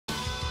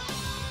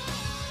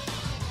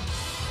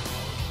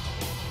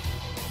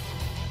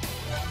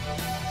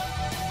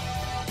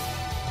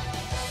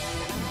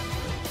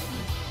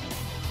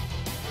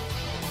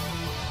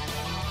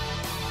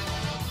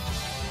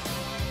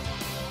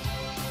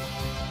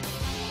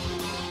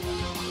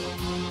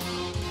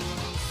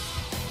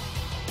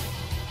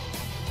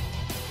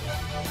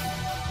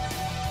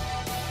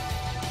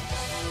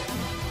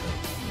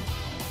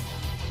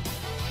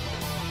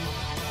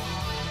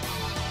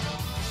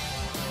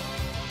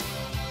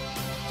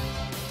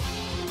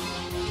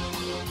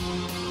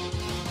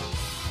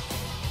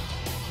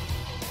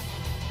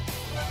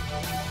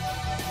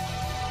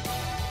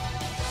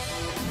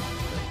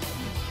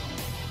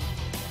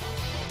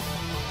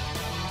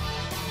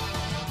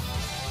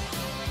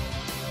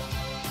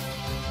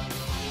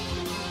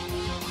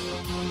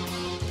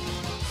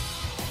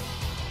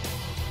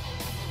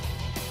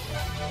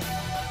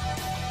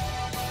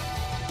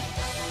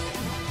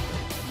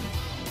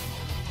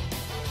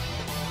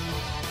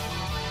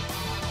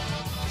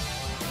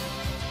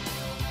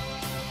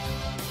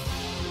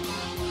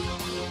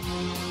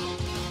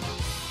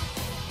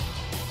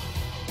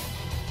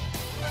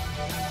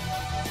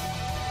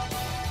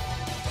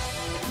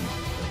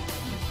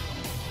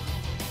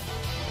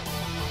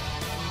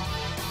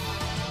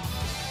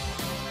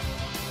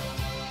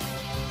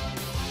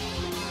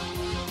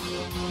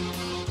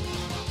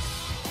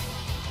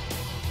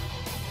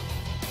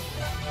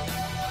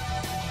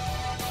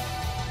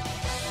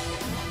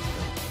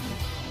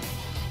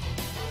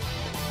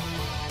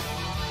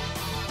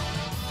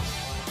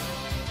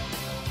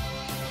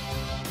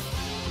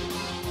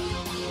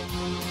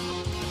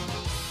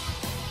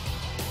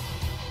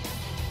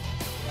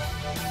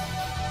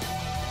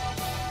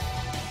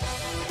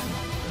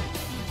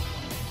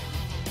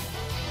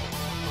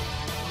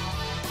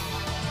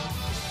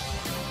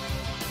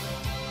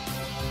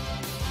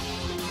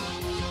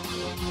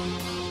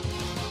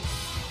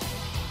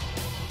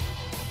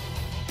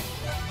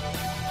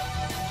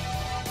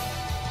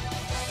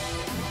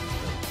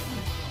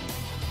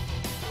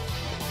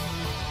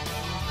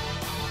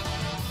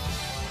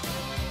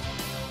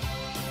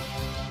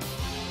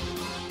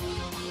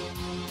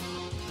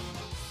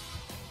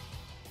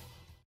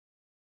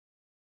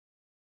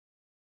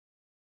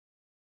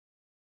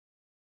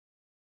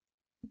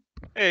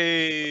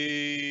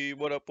Hey,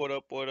 what up, what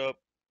up, what up?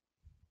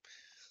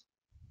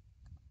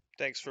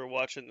 Thanks for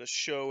watching the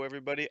show,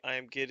 everybody. I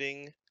am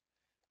getting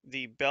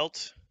the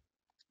belt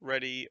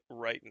ready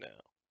right now.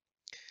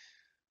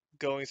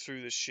 Going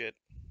through the shit.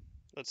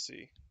 Let's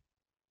see.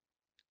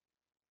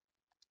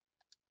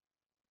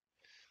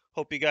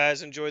 Hope you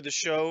guys enjoyed the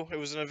show. It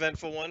was an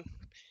eventful one.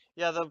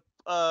 Yeah, the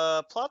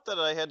plot that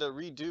I had to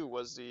redo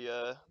was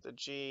the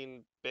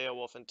Jean,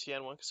 Beowulf, and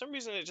Tien one. For some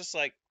reason, it just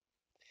like,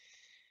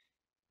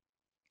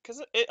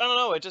 I don't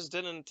know, it just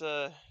didn't,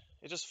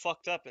 it just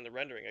fucked up in the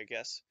rendering, I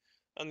guess.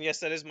 And yes,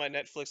 that is my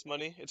Netflix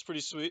money. It's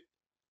pretty sweet.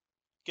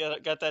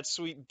 Got that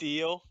sweet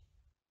deal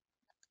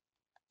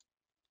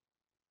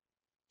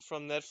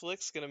from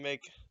Netflix. Gonna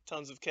make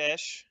tons of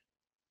cash,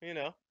 you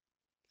know,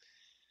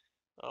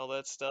 all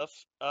that stuff.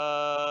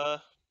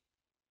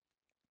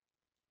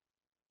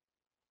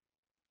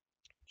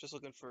 Just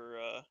looking for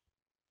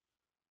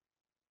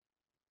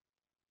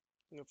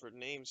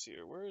names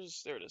here.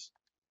 There it is.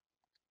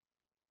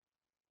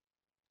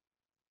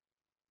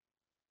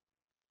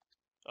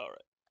 All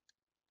right,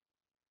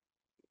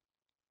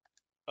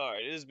 all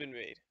right, it has been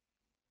made.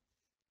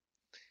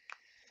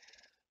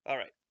 All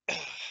right,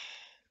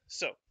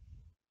 so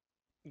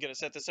I'm gonna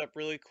set this up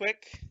really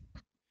quick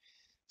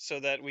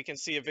so that we can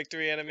see a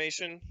victory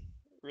animation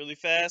really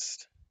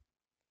fast.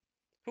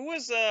 Who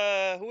was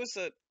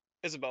the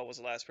Isabel was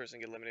the last person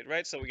to get eliminated,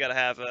 right? So we gotta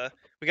have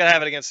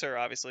it against her,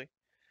 obviously.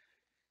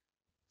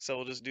 So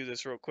we'll just do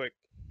this real quick.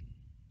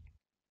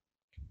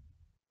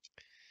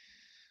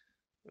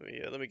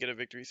 Let me get a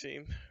victory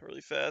theme really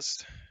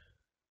fast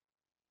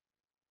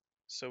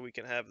so we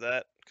can have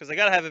that because I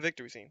gotta have a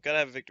victory theme. Gotta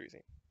have a victory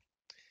theme.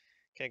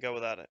 Can't go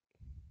without it.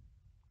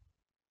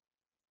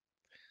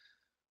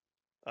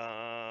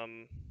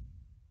 Um,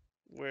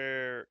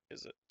 where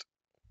is it?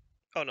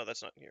 Oh no,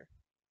 that's not in here.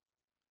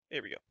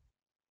 Here we go.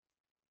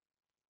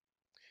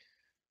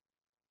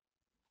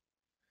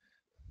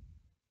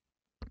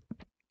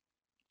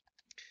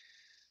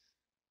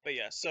 But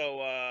yeah,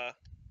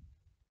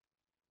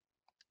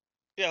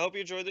 yeah, I hope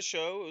you enjoyed the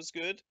show. It was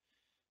good. It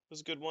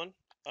was a good one.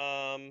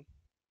 Um,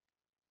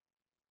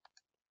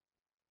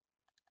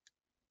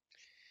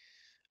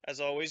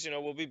 as always,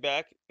 we'll be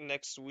back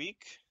next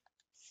week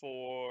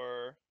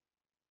for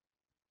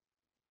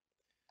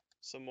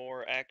some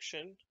more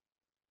action.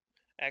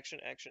 Action,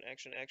 action,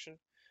 action, action.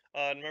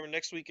 And remember,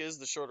 next week is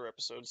the shorter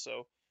episode,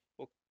 so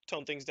we'll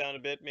tone things down a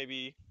bit.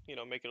 Maybe,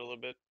 make it a little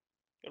bit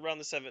around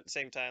the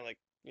same time, like,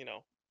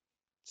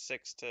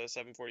 6 to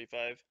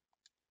 7:45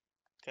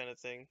 kind of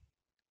thing.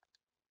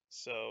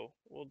 So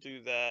we'll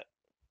do that.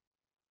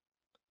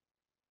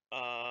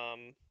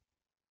 Um,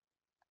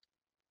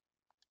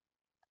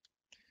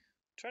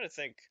 trying to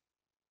think.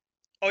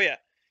 Oh yeah.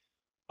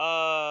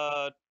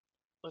 Uh,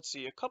 let's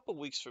see. A couple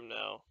weeks from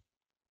now,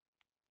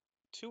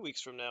 2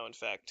 weeks from now, in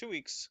fact, 2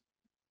 weeks.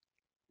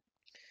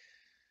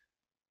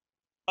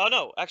 Oh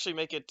no, actually,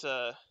 make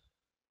that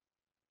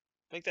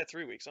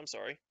 3 weeks. I'm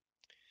sorry.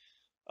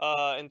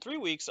 In 3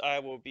 weeks, I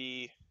will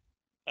be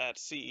at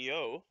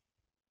CEO,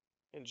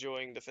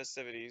 enjoying the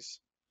festivities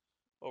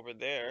over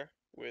there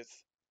with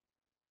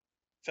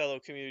fellow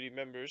community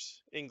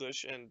members,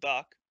 English and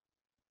Doc.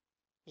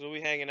 So we'll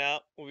be hanging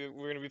out. We're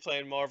gonna be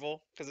playing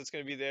Marvel because it's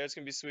gonna be there. It's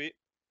gonna be sweet.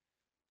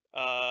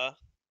 Uh,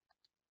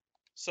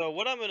 so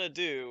what I'm gonna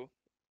do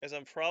is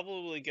I'm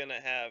probably gonna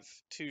have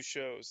two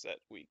shows that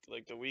week,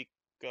 like the week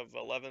of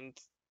 11th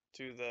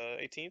to the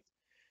 18th.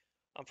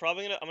 I'm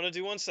gonna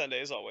do one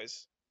Sunday as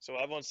always. So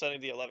I have one Sunday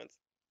the 11th,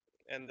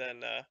 and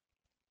then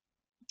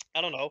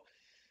I don't know.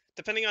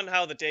 Depending on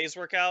how the days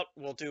work out,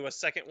 we'll do a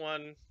second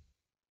one.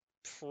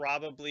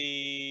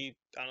 Probably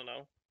I don't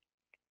know.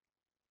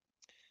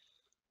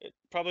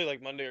 Probably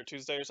like Monday or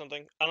Tuesday or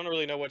something. I don't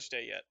really know which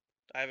day yet.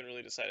 I haven't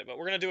really decided, but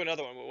we're gonna do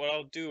another one. But what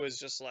I'll do is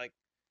just like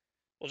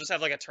we'll just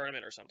have like a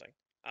tournament or something.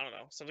 I don't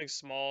know, something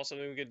small,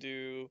 something we could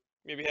do.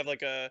 Maybe have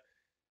like a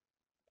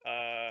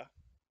I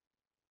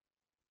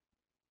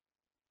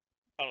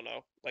don't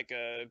know, like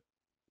a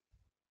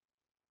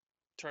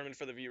tournament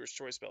for the viewer's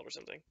choice belt or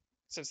something.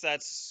 Since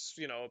that's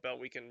a belt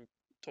we can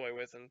toy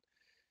with and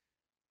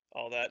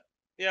all that.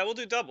 Yeah, we'll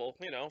do double.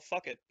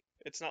 Fuck it.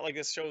 It's not like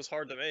this show is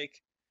hard to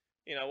make.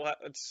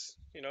 It's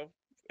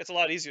a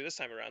lot easier this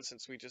time around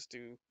since we just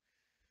do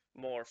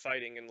more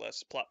fighting and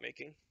less plot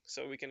making.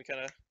 So we can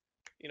kind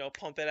of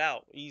pump it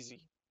out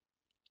easy.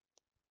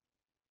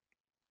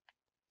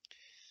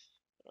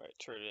 All right,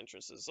 turret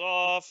entrance is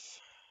off.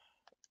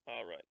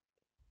 All right.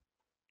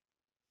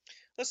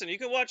 Listen, you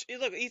can watch.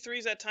 Look,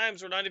 E3s at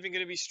times we're not even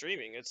going to be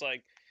streaming. It's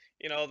like,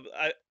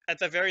 at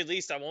the very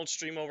least, I won't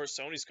stream over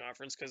Sony's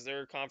conference because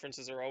their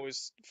conferences are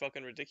always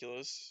fucking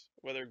ridiculous,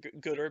 whether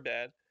good or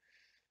bad.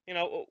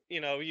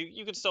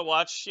 You can still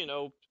watch.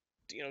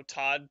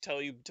 Todd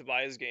tell you to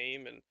buy his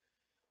game and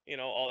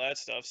all that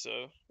stuff.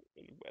 So,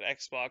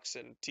 Xbox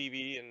and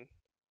TV and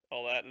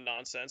all that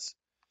nonsense.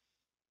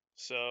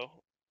 So,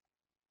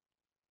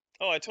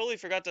 oh, I totally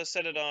forgot to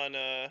set it on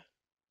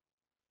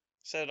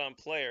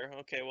player.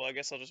 Okay, well, I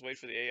guess I'll just wait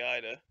for the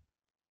AI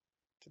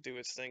to do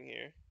its thing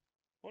here.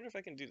 I wonder if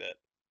I can do that.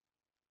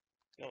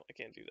 No, I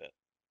can't do that.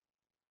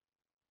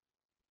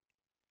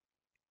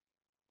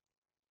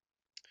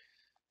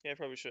 Yeah, I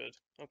probably should.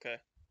 Okay.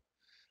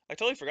 I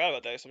totally forgot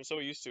about that, 'cause I'm so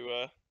used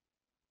to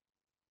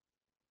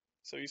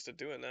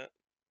doing that.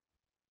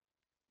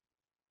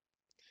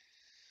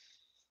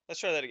 Let's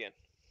try that again.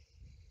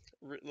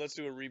 Let's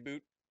do a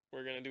reboot.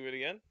 We're gonna do it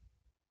again.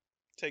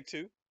 Take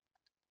two.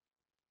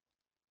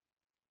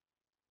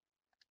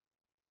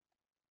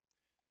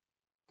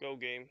 Go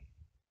game.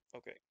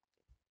 Okay.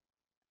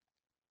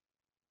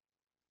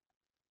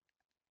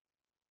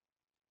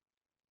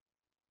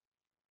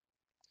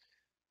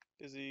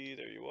 Busy,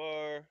 there you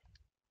are.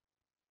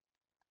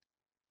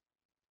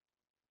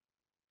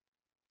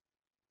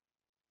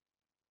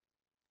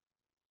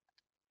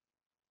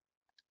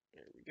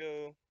 There we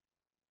go.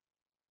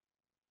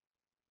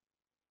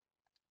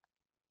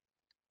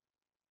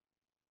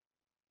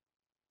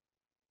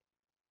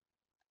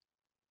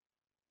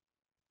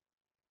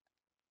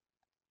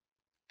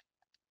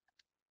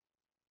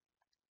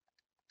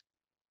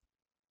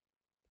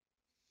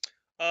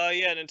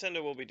 Yeah,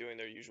 Nintendo will be doing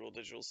their usual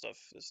digital stuff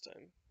this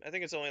time. I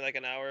think it's only like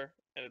an hour,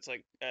 and it's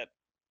like at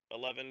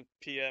 11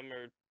 p.m.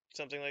 or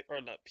something like,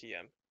 or not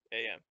p.m.,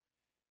 a.m.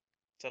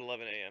 It's at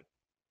 11 a.m.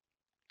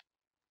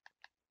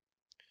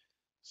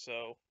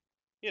 So,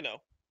 you know,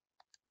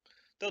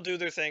 they'll do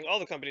their thing. All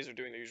the companies are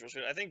doing their usual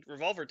shit. I think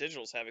Revolver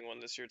Digital's having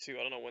one this year too.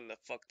 I don't know when the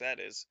fuck that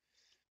is,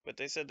 but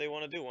they said they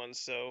want to do one,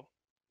 so,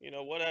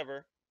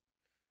 whatever.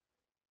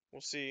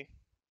 We'll see.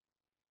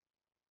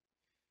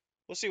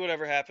 We'll see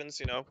whatever happens,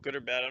 good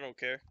or bad, I don't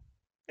care.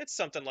 It's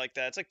something like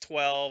that. It's like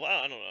 12.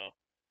 I don't know.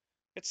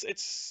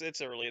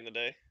 It's early in the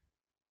day.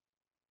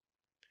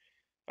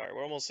 All right,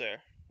 we're almost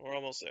there. We're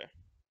almost there.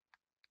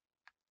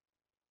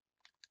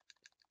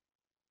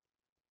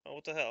 Oh,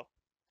 what the hell?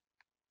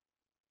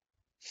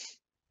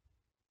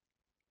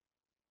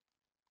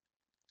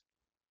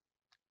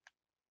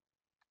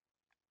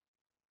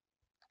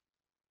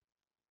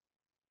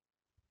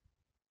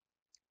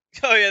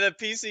 Oh yeah, the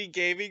PC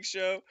gaming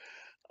show.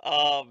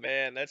 Oh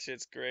man, that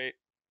shit's great.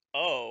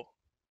 Oh,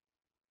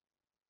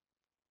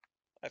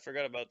 I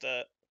forgot about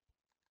that.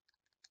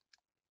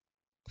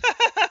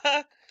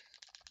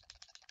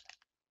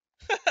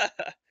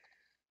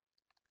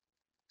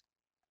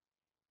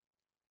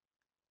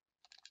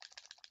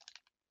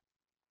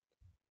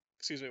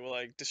 Excuse me while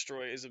I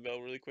destroy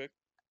Isabel really quick.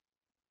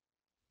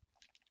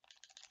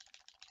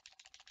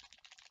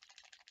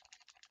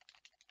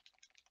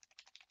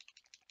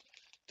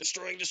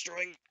 Destroying.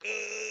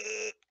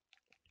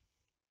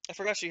 I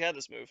forgot she had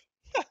this move.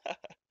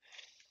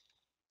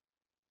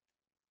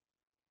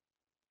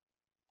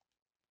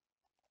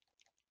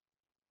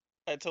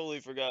 I totally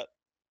forgot.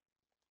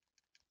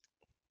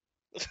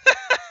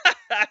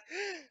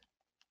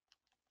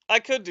 I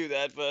could do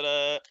that,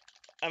 but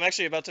I'm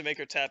actually about to make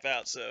her tap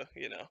out, so,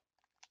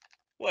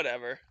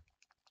 whatever.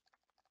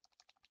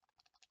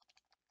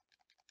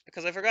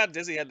 Because I forgot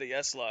Dizzy had the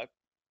yes lock.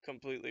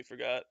 Completely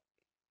forgot.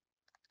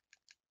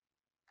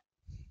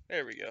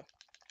 There we go.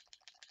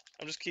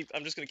 I'm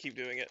just gonna keep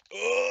doing it.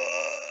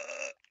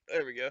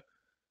 There we go.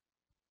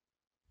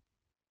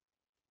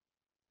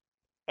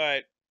 All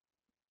right.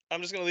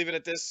 I'm just gonna leave it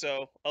at this,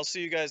 so I'll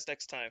see you guys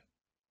next time.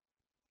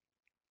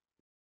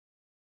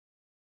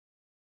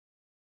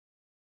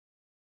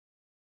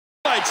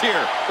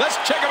 Here. Let's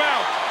check them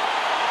out.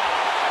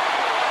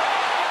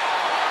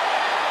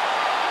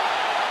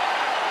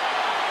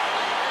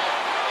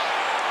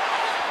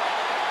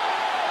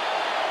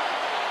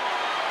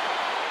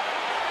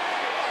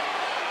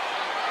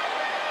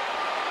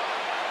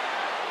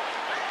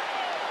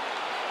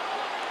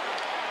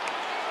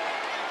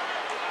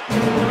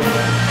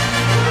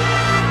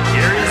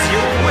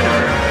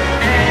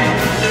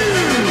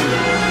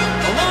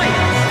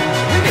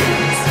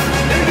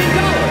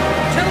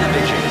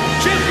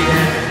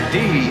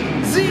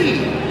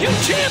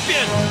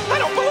 Champion! I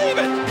don't believe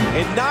it!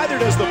 And neither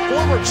does the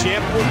former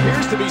champ, who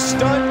appears to be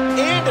stunned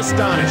and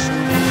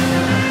astonished.